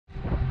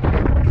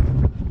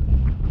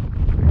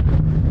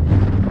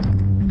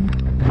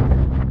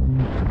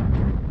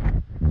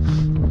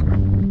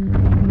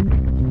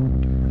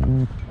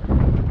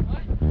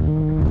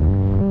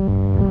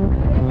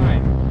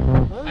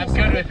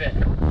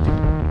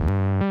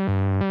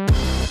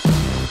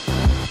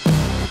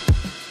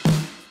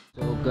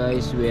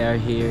guys, we are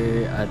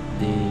here at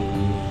the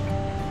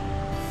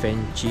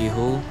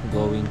Fenchiho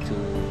going to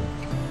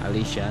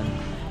Alishan.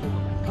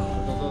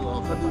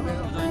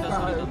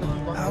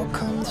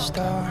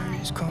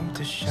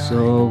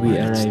 So we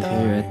arrived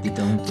here at the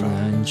Yushan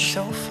Range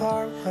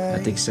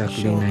at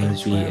exactly 9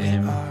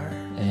 p.m.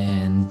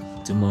 and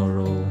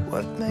tomorrow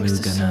we're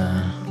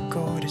gonna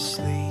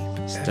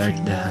start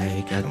the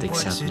hike at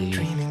exactly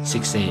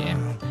 6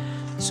 a.m.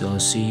 So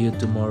see you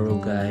tomorrow,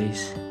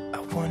 guys.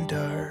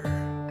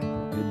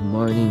 Good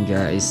morning,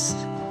 guys.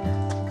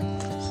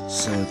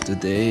 So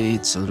today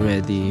it's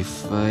already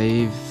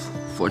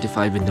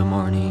 5:45 in the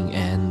morning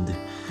and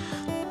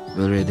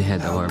we already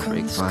had our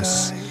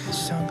breakfast.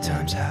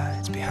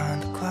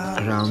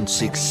 Around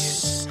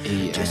 6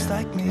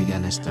 a.m. we're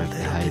gonna start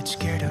the hike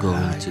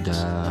going to the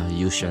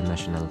Yushan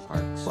National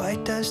Park. Why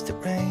does the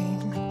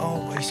rain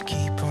always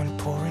keep on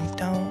pouring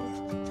down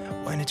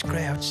when it's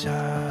gray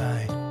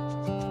outside?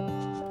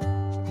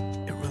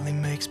 It really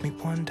makes me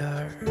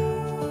wonder.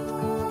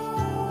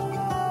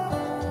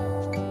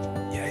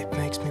 Yeah, it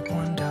makes me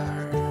wonder.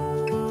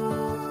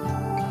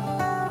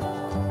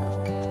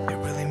 It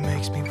really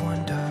makes me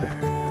wonder.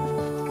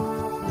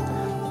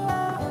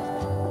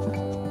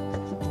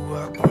 Ooh,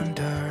 I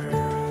wonder.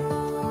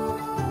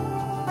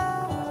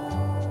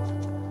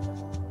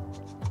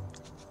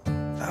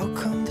 How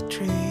come the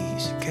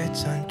trees get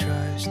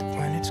undressed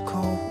when it's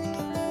cold?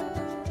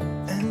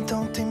 And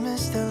don't they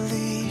miss the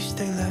leaves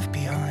they left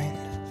behind?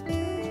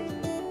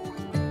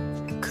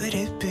 Could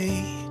it be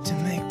to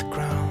make the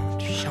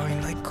ground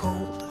shine like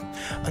gold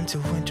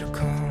until winter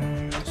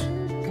comes?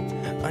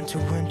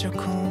 Until winter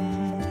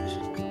comes.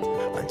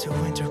 Until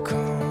winter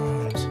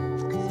comes.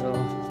 So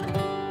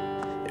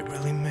It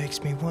really makes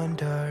me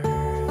wonder.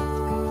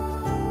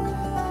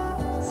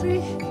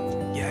 see,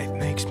 Yeah, it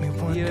makes me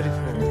wonder.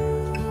 beautiful.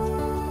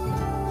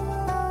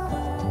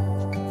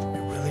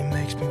 It really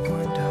makes me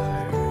wonder.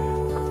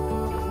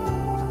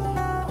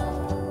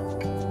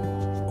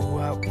 Ooh,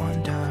 I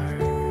wonder.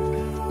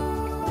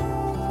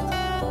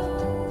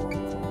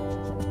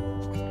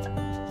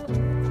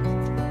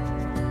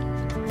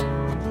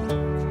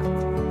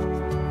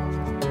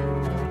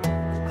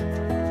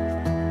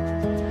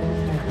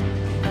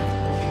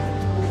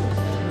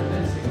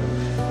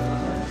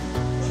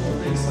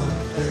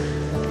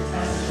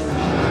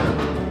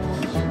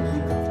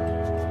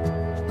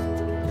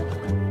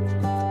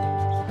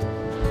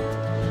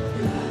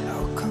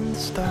 How come the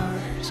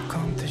stars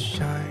come to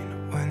shine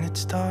when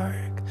it's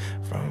dark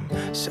from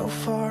so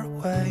far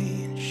away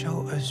and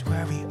show us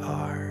where we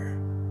are?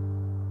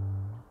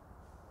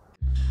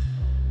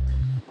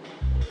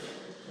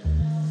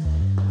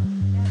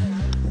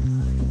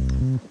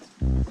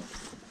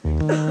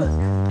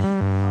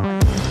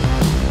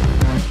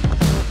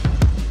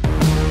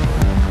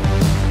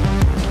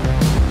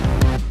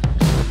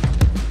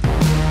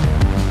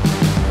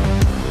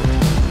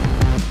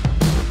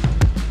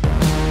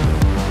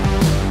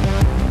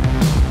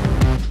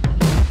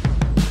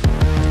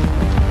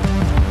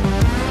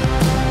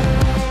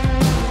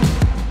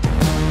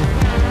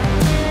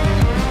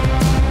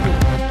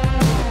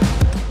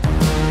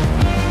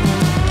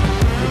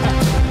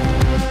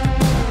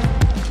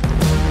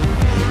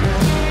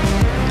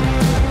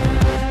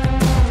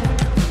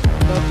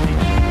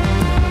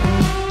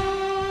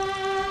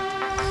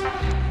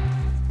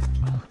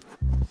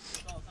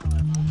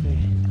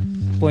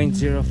 Point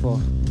 0.04.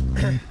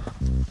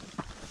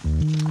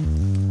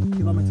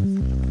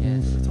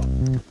 Yes.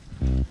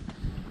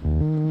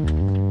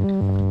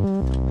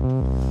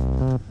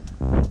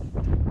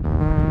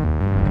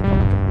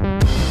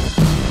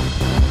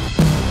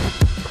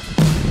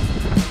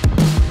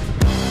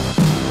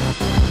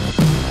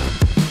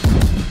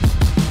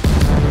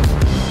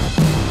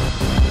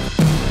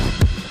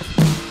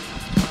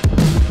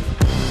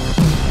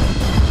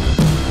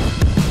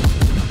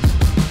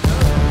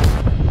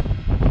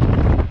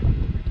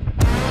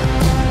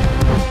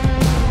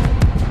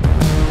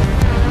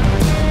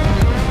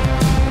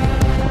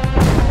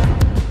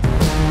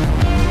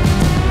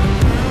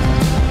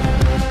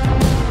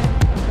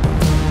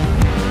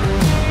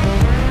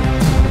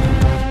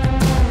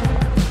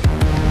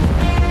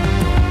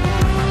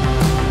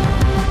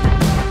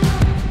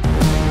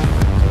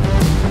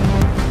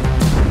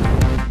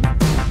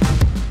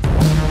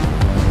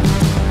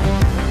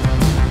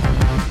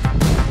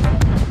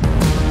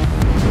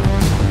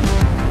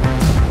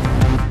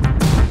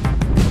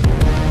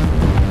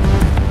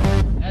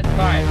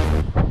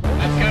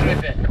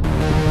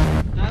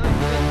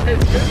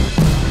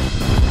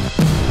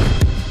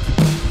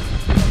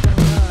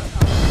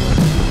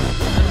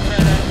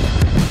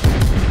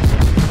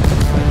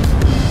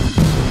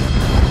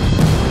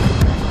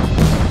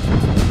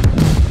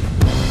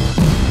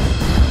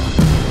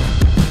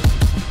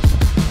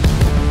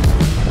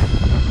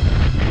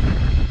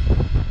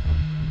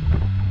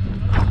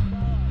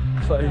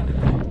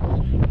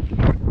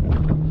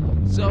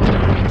 So we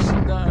reached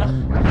the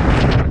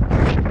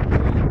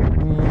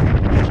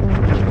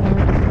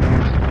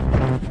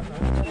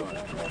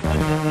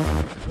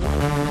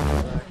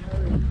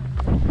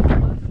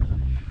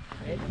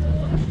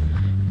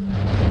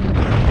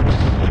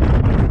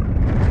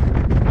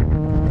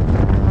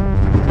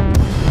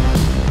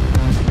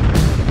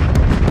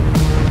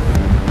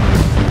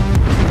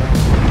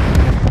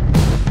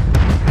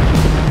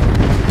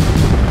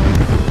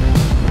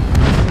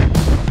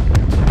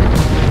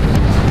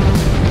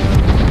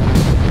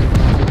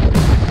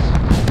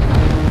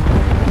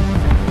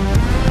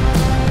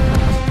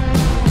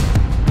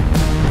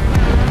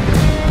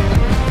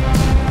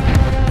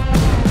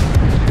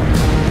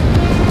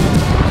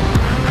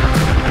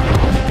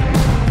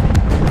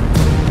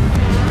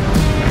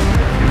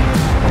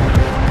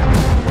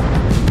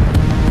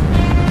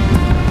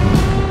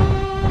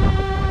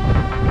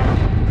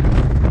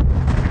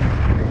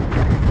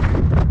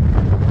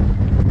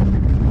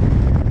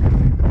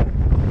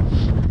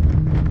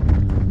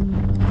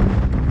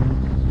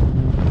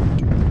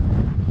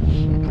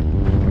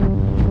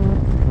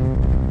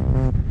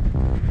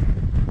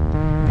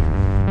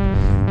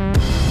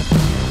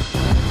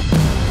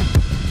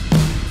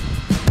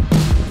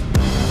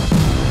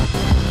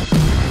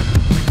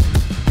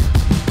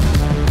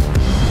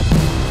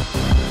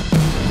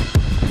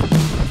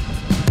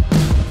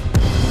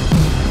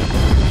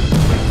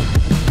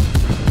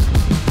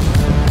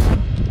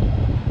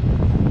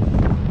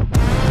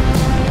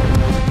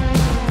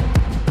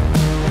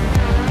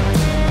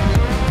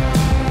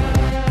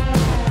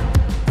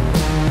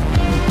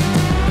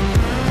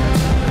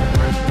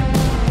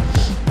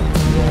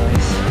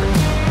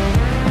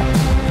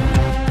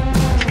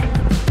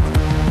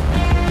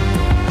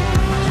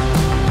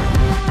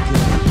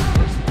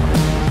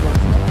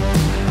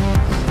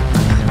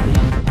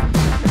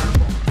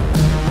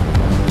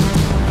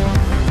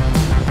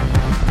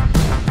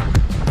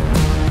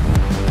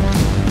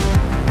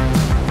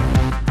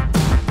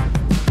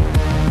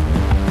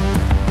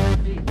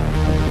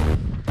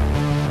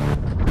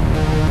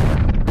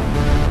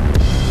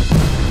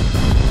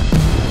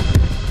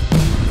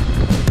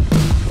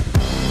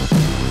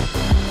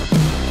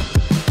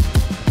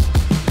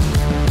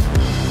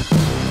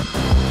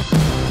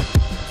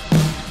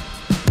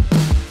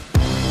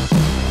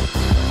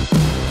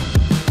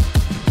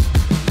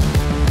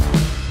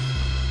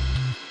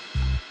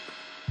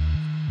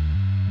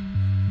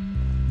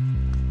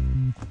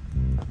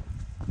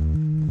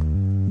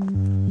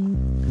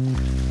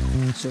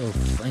So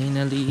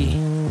finally,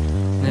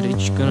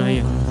 na-reach ko na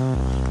yung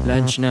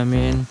lunch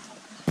namin.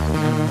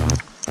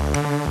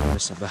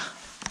 Oras na ba?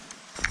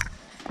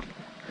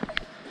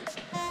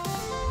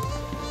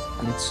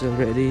 It's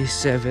already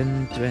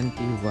 7:21.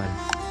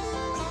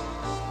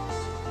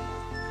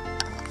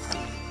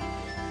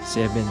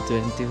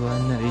 7:21,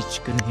 na-reach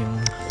ko na yung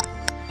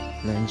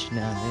lunch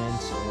namin.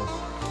 So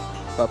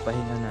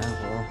papahinga na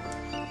ako.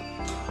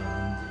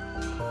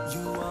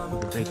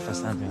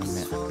 Breakfast namin.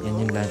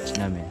 Yan yung lunch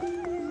namin.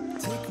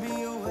 Take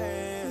me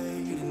away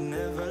to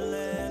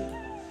Neverland,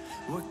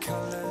 where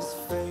colors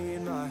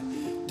fade my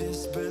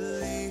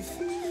disbelief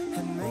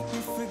and make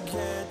me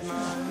forget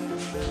my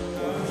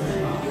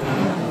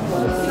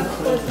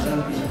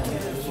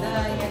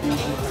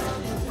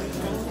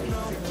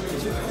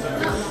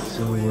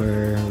So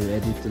we're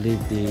ready to leave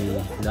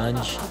the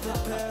lunch.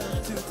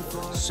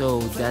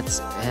 So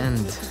that's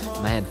end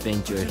my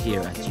adventure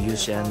here at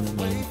Yushan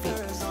main peak.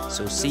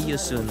 So see you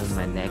soon on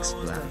my next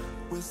vlog.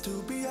 We'll still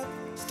be up,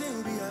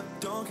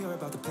 don't care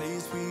about the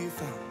place we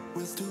found.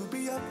 We'll still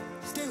be up,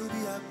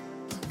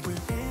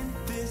 we're in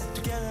this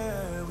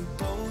together. We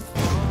both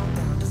fall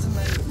down, doesn't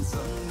matter if the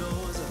sun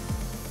goes up,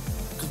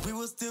 'cause we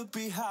will still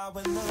be high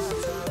when the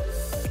lights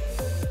out.